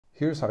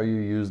Here's how you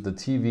use the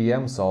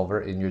TVM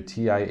Solver in your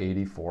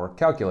TI-84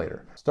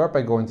 calculator. Start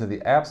by going to the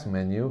Apps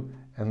menu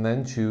and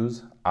then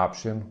choose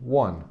Option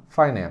 1,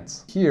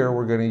 Finance. Here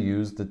we're going to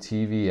use the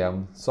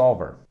TVM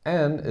Solver.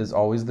 N is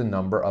always the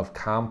number of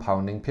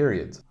compounding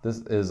periods.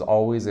 This is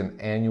always an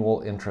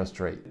annual interest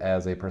rate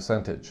as a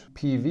percentage.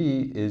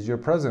 PV is your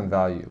present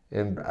value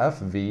and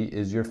FV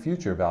is your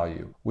future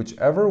value.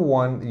 Whichever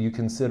one you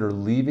consider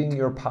leaving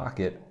your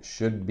pocket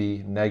should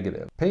be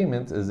negative.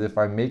 Payments is if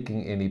I'm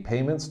making any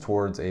payments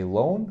towards a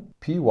loan.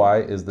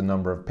 PY is the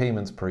number of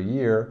payments per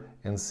year,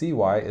 and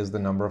CY is the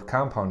number of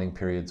compounding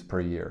periods per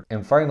year.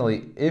 And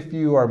finally, if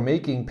you are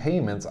making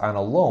payments on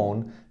a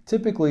loan,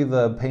 typically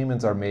the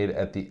payments are made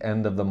at the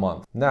end of the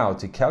month. Now,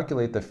 to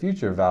calculate the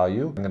future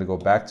value, I'm going to go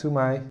back to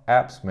my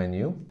Apps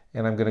menu,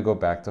 and I'm going to go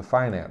back to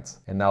Finance.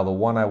 And now the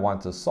one I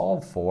want to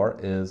solve for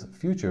is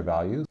future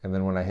values. And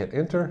then when I hit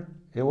Enter,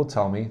 it will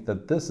tell me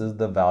that this is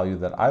the value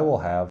that I will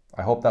have.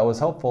 I hope that was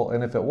helpful,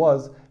 and if it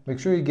was, make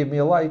sure you give me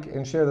a like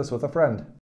and share this with a friend.